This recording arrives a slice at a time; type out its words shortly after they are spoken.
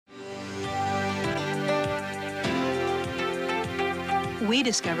We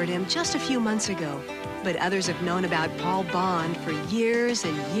discovered him just a few months ago, but others have known about Paul Bond for years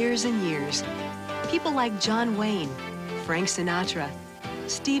and years and years. People like John Wayne, Frank Sinatra,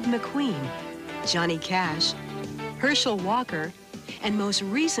 Steve McQueen, Johnny Cash, Herschel Walker, and most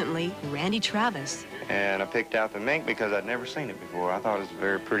recently, Randy Travis. And I picked out the mink because I'd never seen it before. I thought it was a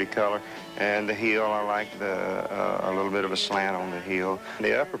very pretty color. And the heel, I liked a little bit of a slant on the heel.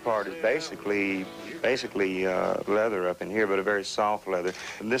 The upper part is basically leather up in here, but a very soft leather.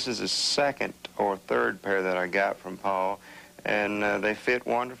 This is the second or third pair that I got from Paul, and they fit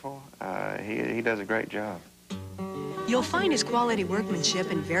wonderful. He does a great job. You'll find his quality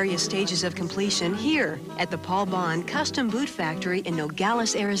workmanship in various stages of completion here at the Paul Bond Custom Boot Factory in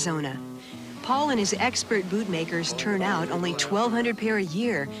Nogales, Arizona. Paul and his expert bootmakers turn out only 1,200 pair a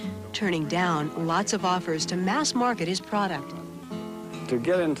year, turning down lots of offers to mass market his product. To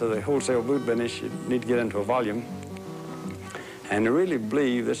get into the wholesale boot business, you need to get into a volume. And I really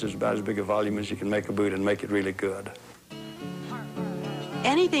believe this is about as big a volume as you can make a boot and make it really good.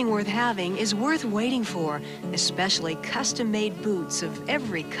 Anything worth having is worth waiting for, especially custom-made boots of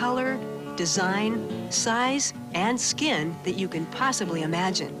every color, design, size, and skin that you can possibly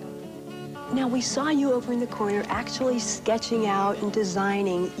imagine. Now, we saw you over in the corner actually sketching out and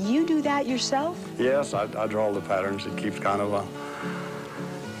designing. You do that yourself? Yes, I draw the patterns. It keeps kind of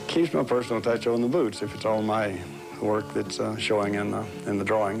keeps my personal touch on the boots if it's all my work that's showing in the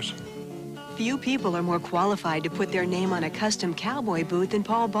drawings. Few people are more qualified to put their name on a custom cowboy boot than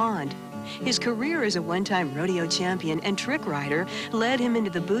Paul Bond. His career as a one-time rodeo champion and trick rider led him into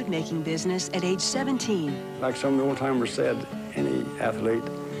the boot-making business at age 17. Like some of the old-timers said, any athlete,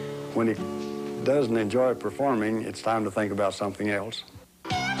 when he doesn't enjoy performing, it's time to think about something else.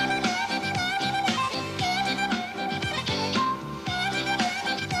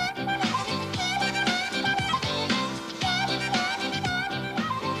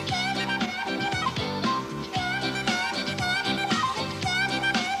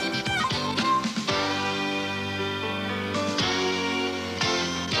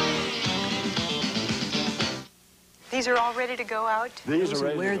 These are all ready to go out? These Those are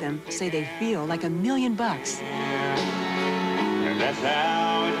who wear them say they feel like $1 million. And that's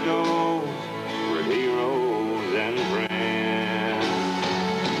how it goes. We're heroes and friends.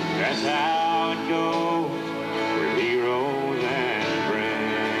 That's how it goes. We're heroes and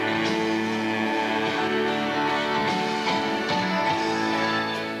friends.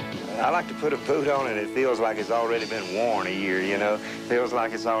 I like to put a boot on and it feels like it's already been worn a year, you know. Feels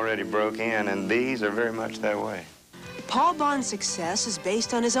like it's already broke in, and these are very much that way. Paul Bond's success is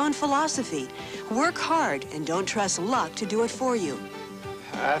based on his own philosophy. Work hard and don't trust luck to do it for you.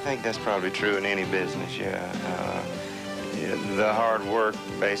 I think that's probably true in any business, yeah. The hard work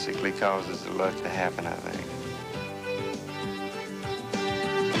basically causes the luck to happen, I think.